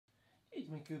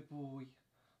my good boy.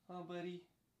 Huh, buddy?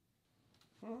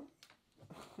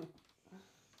 Huh?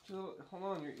 Hold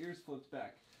on, your ears flipped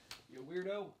back. You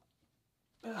weirdo.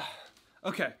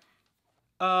 Okay.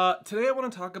 Today I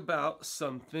want to talk about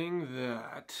something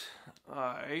that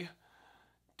I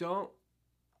don't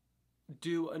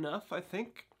do enough, I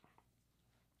think.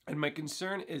 And my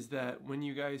concern is that when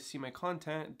you guys see my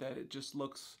content, that it just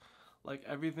looks like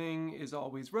everything is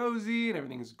always rosy and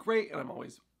everything's great and I'm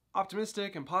always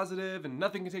optimistic and positive and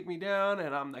nothing can take me down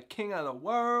and I'm the king of the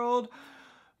world.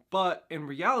 But in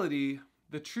reality,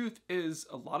 the truth is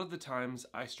a lot of the times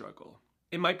I struggle.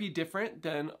 It might be different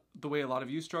than the way a lot of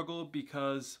you struggle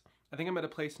because I think I'm at a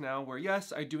place now where,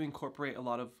 yes, I do incorporate a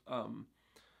lot of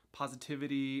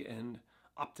positivity and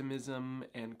optimism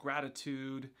and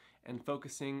gratitude and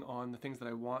focusing on the things that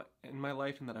I want in my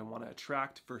life and that I want to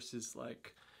attract versus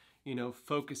like, you know,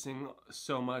 focusing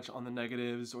so much on the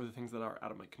negatives or the things that are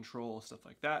out of my control, stuff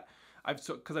like that.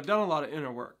 Because I've done a lot of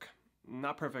inner work.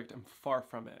 Not perfect, I'm far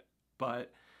from it,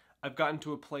 but I've gotten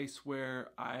to a place where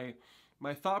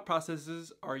my thought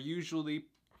processes are usually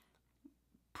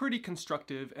pretty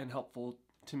constructive and helpful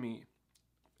to me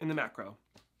in the macro.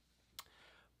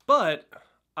 But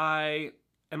I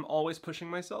am always pushing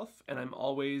myself and I'm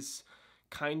always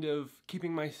kind of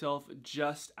keeping myself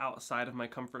just outside of my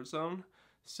comfort zone.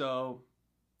 So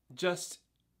just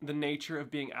the nature of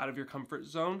being out of your comfort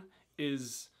zone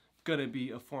is gonna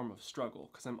be a form of struggle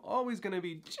because I'm always gonna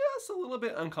be just a little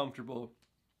bit uncomfortable.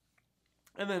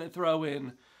 And then throw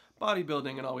in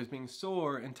bodybuilding and always being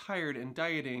sore and tired and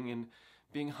dieting and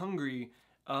being hungry,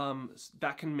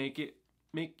 that can make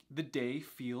the day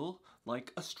feel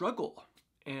like a struggle.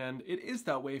 And it is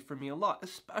that way for me a lot,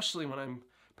 especially when I'm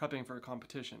prepping for a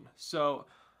competition. So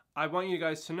I want you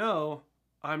guys to know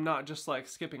I'm not just like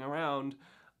skipping around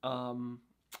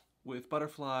with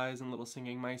butterflies and little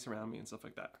singing mice around me and stuff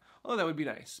like that. Oh, that would be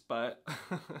nice, but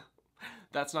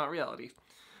that's not reality.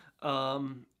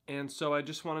 And so I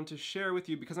just wanted to share with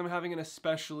you because I'm having an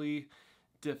especially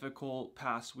difficult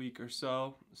past week or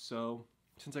so. So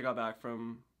since I got back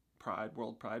from Pride,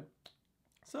 World Pride.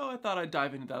 So I thought I'd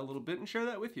dive into that a little bit and share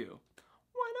that with you.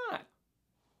 Why not?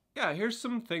 Yeah, here's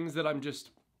some things that I'm just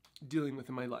dealing with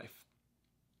in my life.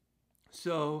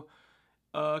 So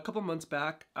a couple months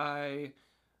back, I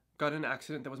got in an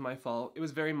accident that was my fault. It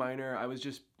was very minor. I was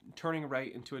just turning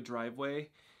right into a driveway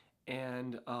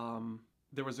and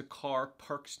there was a car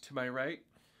parked to my right,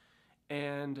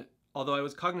 and although I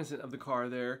was cognizant of the car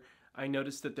there, I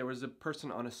noticed that there was a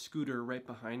person on a scooter right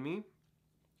behind me,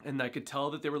 and I could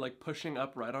tell that they were like pushing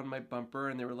up right on my bumper,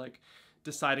 and they were like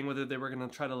deciding whether they were gonna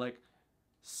try to like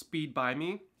speed by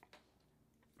me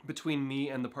between me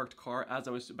and the parked car as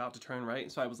I was about to turn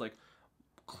right. So I was like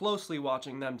closely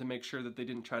watching them to make sure that they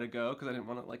didn't try to go because I didn't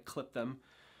want to like clip them.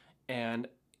 And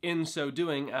in so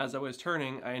doing, as I was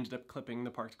turning, I ended up clipping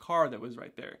the parked car that was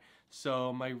right there.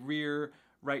 So my rear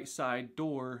right side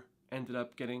door ended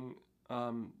up getting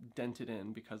dented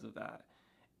in because of that.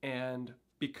 And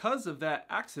because of that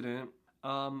accident,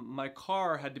 my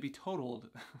car had to be totaled.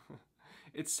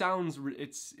 It sounds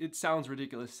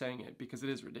ridiculous saying it because it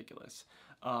is ridiculous.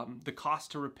 The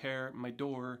cost to repair my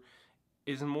door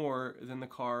is more than the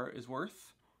car is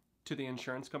worth to the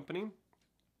insurance company.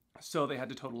 So they had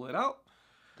to total it out.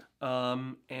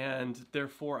 And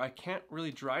therefore I can't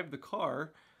really drive the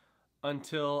car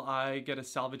until I get a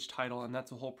salvage title, and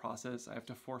that's a whole process. I have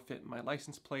to forfeit my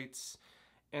license plates.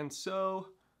 And so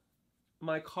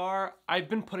my car, I've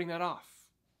been putting that off.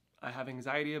 I have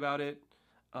anxiety about it.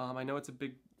 I know it's a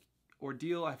big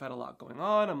ordeal. I've had a lot going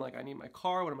on. I'm like, I need my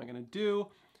car. What am I going to do?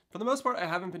 For the most part, I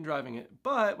haven't been driving it.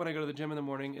 But when I go to the gym in the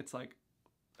morning, it's like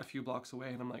a few blocks away,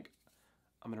 and I'm like,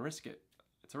 I'm going to risk it.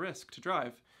 It's a risk to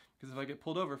drive. Because if I get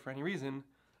pulled over for any reason,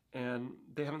 and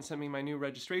they haven't sent me my new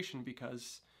registration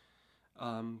because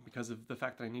of the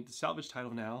fact that I need the salvage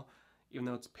title now, even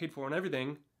though it's paid for and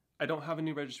everything, I don't have a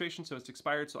new registration, so it's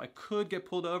expired, so I could get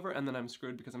pulled over, and then I'm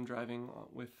screwed because I'm driving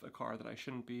with a car that I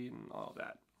shouldn't be and all of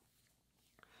that.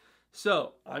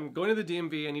 So I'm going to the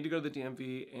DMV. I need to go to the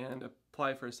DMV and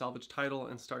apply for a salvage title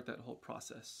and start that whole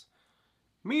process.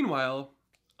 Meanwhile,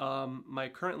 my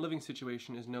current living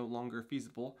situation is no longer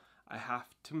feasible. I have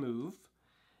to move,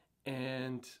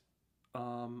 and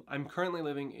I'm currently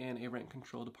living in a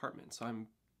rent-controlled apartment, so I'm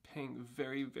paying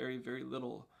very, very, very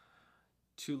little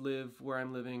to live where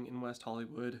I'm living in West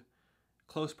Hollywood.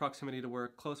 Close proximity to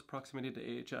work, close proximity to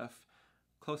AHF,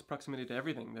 close proximity to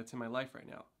everything that's in my life right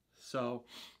now. So,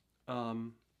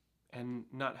 and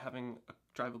not having a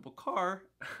drivable car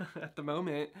at the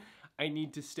moment, I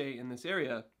need to stay in this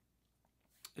area.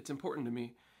 It's important to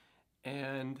me.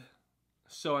 And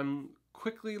so I'm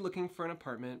quickly looking for an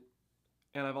apartment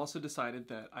And I've also decided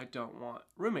that I don't want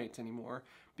roommates anymore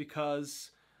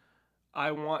because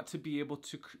I want to be able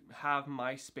to have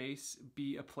my space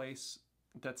be a place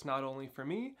that's not only for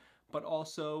me, but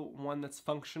also one that's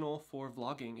functional for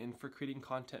vlogging and for creating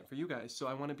content for you guys. So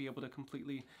I want to be able to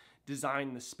completely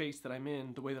design the space that I'm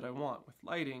in the way that I want, with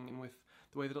lighting and with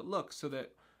the way that it looks, so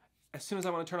that as soon as I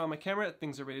want to turn on my camera,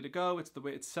 things are ready to go. It's the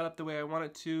way it's set up the way I want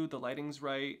it to. The lighting's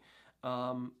right.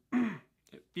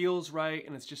 It feels right,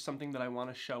 and it's just something that I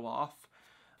want to show off.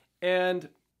 And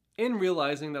in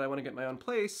realizing that I want to get my own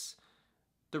place,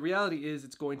 the reality is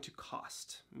it's going to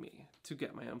cost me to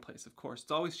get my own place, of course.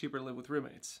 It's always cheaper to live with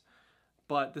roommates.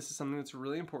 But this is something that's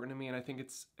really important to me, and I think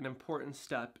it's an important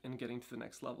step in getting to the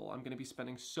next level. I'm going to be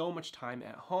spending so much time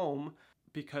at home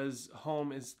because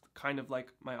home is kind of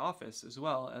like my office as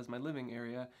well as my living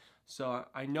area. So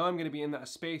I know I'm going to be in that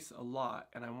space a lot,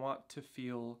 and I want to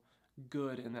feel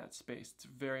good in that space. It's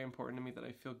very important to me that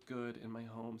I feel good in my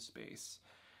home space.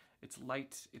 It's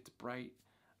light, it's bright,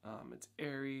 it's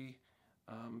airy,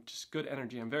 just good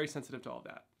energy. I'm very sensitive to all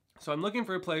that. So I'm looking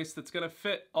for a place that's going to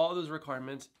fit all those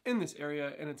requirements in this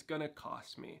area, and it's going to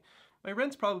cost me. My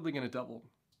rent's probably going to double.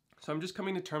 So I'm just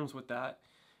coming to terms with that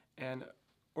and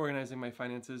organizing my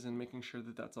finances and making sure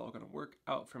that that's all going to work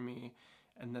out for me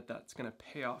and that that's going to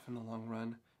pay off in the long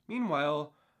run.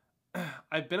 Meanwhile,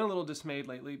 I've been a little dismayed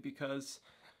lately because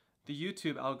the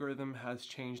YouTube algorithm has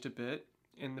changed a bit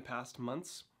in the past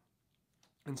months.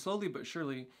 And slowly but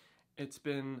surely, it's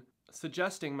been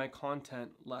suggesting my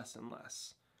content less and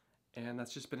less. And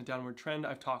that's just been a downward trend.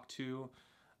 I've talked to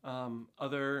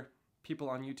other people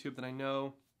on YouTube that I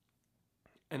know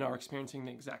and are experiencing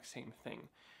the exact same thing.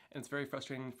 And it's very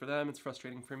frustrating for them. It's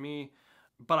frustrating for me.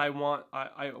 But I want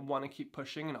to keep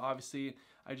pushing. And obviously,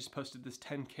 I just posted this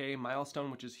 10K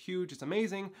milestone, which is huge. It's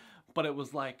amazing. But it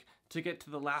was like, to get to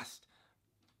the last,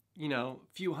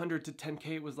 few hundred to 10K,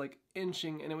 it was like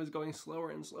inching, and it was going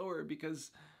slower and slower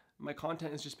because my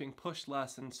content is just being pushed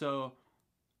less. And so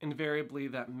invariably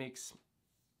that makes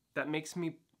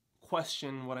me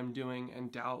question what I'm doing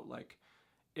and doubt, like,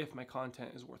 if my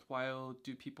content is worthwhile.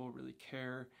 Do people really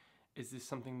care? Is this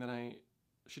something that I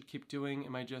should keep doing?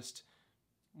 Am I just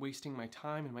wasting my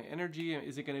time and my energy?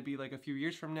 Is it going to be like a few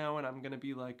years from now and I'm going to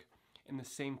be like in the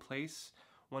same place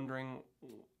wondering,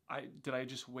 did I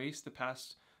just waste the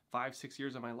past 5-6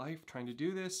 years of my life trying to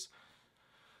do this?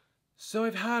 So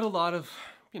I've had a lot of,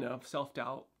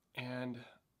 self-doubt, and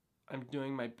I'm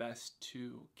doing my best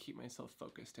to keep myself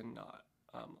focused and not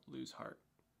lose heart.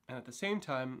 And at the same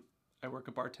time, I work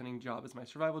a bartending job as my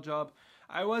survival job.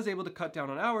 I was able to cut down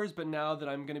on hours, but now that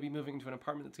I'm going to be moving into an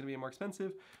apartment that's going to be more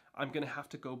expensive, I'm going to have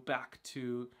to go back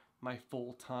to my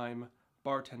full-time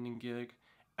bartending gig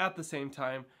at the same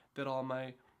time that all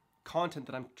my content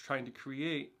that I'm trying to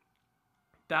create,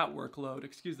 that workload,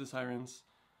 excuse the sirens,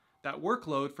 that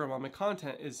workload from all my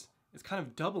content is kind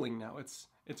of doubling now. It's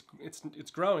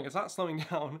growing. It's not slowing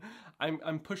down.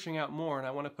 I'm pushing out more, and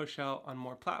I want to push out on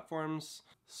more platforms.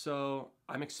 So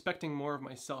I'm expecting more of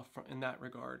myself in that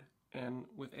regard, and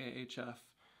with AHF,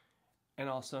 and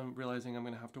also realizing I'm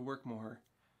going to have to work more.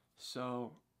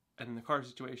 So, and in the car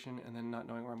situation, and then not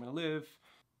knowing where I'm going to live,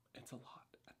 it's a lot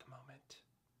at the moment.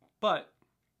 But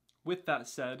with that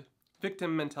said,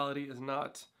 victim mentality is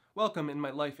not welcome in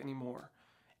my life anymore.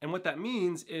 And what that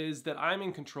means is that I'm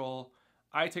in control.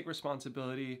 I take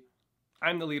responsibility.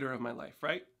 I'm the leader of my life,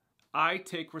 right? I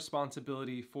take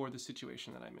responsibility for the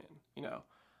situation that I'm in.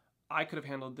 I could have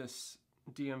handled this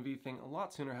DMV thing a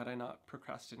lot sooner had I not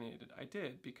procrastinated. I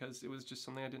did, because it was just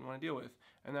something I didn't want to deal with,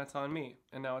 and that's on me.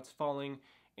 And now it's falling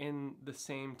in the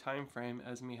same time frame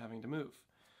as me having to move.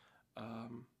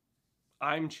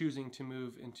 I'm choosing to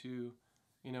move into,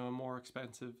 a more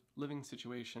expensive living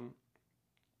situation,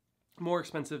 more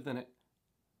expensive than it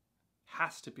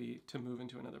has to be to move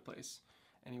into another place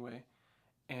anyway.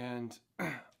 And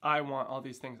I want all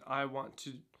these things. I want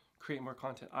to create more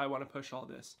content. I want to push all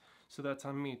this. So that's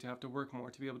on me to have to work more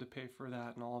to be able to pay for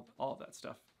that and all of that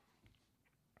stuff.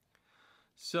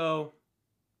 So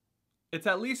it's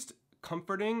at least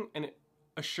comforting and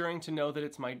assuring to know that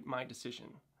it's my decision.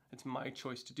 It's my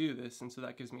choice to do this. And so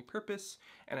that gives me purpose.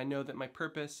 And I know that my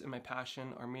purpose and my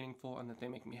passion are meaningful and that they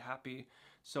make me happy.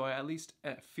 So I at least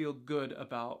feel good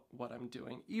about what I'm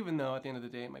doing, even though at the end of the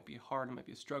day, it might be hard. It might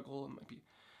be a struggle.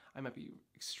 I might be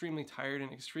extremely tired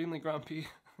and extremely grumpy.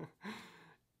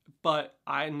 But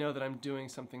I know that I'm doing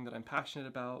something that I'm passionate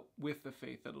about, with the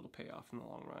faith that it'll pay off in the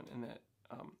long run, and that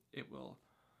it will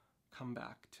come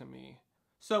back to me.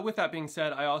 So with that being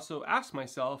said, I also ask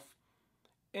myself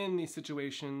in these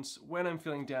situations, when I'm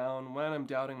feeling down, when I'm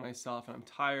doubting myself and I'm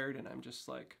tired and I'm just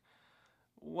like,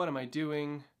 what am I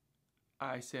doing?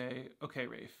 I say, okay,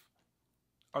 Raif,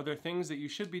 are there things that you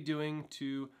should be doing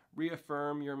to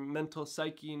reaffirm your mental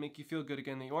psyche and make you feel good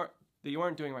again that you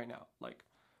aren't doing right now? Like,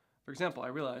 for example, I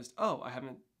realized, oh, I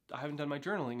haven't done my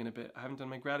journaling in a bit. I haven't done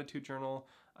my gratitude journal.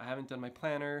 I haven't done my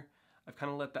planner. I've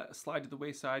kind of let that slide to the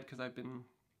wayside because I've been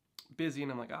busy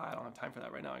and I'm like, I don't have time for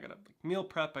that right now. I gotta meal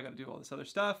prep. I gotta do all this other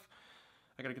stuff.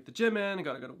 I gotta get the gym in. I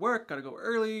gotta go to work. Gotta go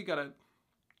early. Gotta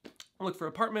look for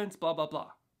apartments. Blah blah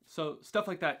blah. So stuff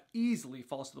like that easily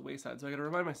falls to the wayside. So I gotta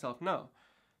remind myself, no,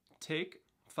 take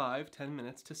 5-10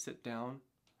 minutes to sit down,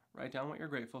 write down what you're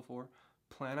grateful for,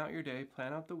 plan out your day,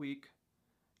 plan out the week,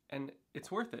 and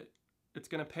it's worth it. It's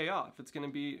going to pay off. It's going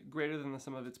to be greater than the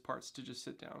sum of its parts to just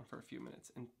sit down for a few minutes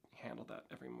and handle that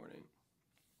every morning.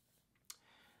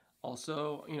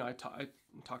 Also, I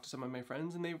talk to some of my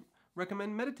friends and they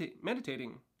recommend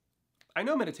meditating. I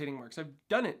know meditating works. I've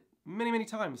done it many, many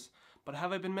times, but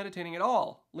have I been meditating at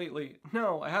all lately?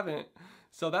 No, I haven't.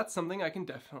 So that's something I can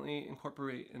definitely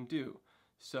incorporate and do.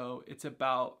 So it's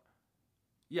about,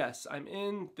 yes, I'm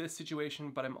in this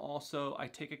situation, but I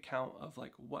take account of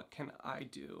like, what can I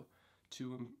do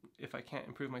to, if I can't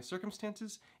improve my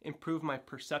circumstances, improve my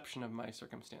perception of my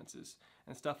circumstances.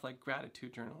 And stuff like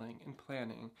gratitude journaling and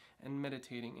planning and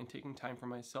meditating and taking time for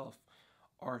myself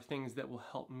are things that will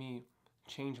help me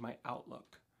change my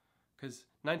outlook. Because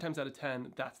 9 times out of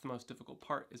 10, that's the most difficult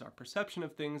part, is our perception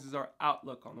of things, is our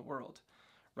outlook on the world,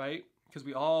 right? Because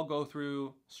we all go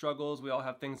through struggles, we all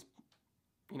have things,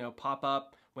 pop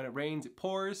up. When it rains, it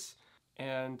pours.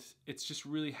 And it's just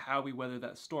really how we weather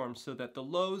that storm so that the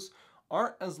lows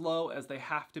aren't as low as they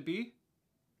have to be.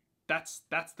 That's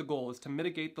the goal, is to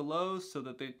mitigate the lows so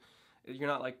that you're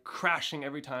not like crashing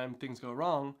every time things go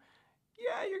wrong.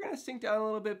 Yeah, you're gonna sink down a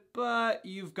little bit, but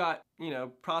you've got,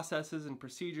 processes and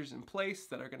procedures in place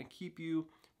that are gonna keep you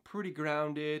pretty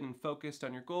grounded and focused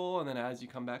on your goal. And then as you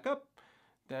come back up,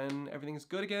 then everything's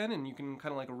good again and you can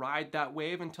kind of like ride that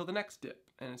wave until the next dip.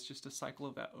 And it's just a cycle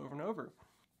of that over and over.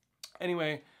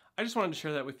 Anyway, I just wanted to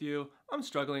share that with you. I'm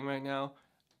struggling right now.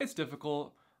 It's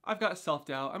difficult. I've got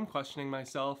self-doubt. I'm questioning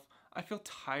myself. I feel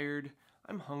tired.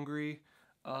 I'm hungry.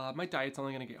 My diet's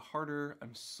only going to get harder.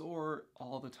 I'm sore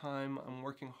all the time. I'm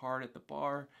working hard at the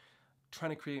bar,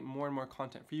 trying to create more and more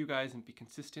content for you guys and be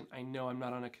consistent. I know I'm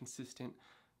not on a consistent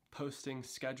posting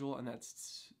schedule, and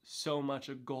that's so much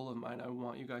a goal of mine. I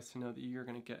want you guys to know that you're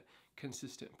going to get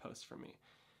consistent posts from me.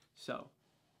 So,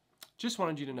 just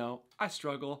wanted you to know I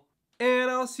struggle,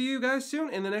 and I'll see you guys soon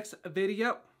in the next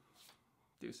video.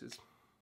 Deuces.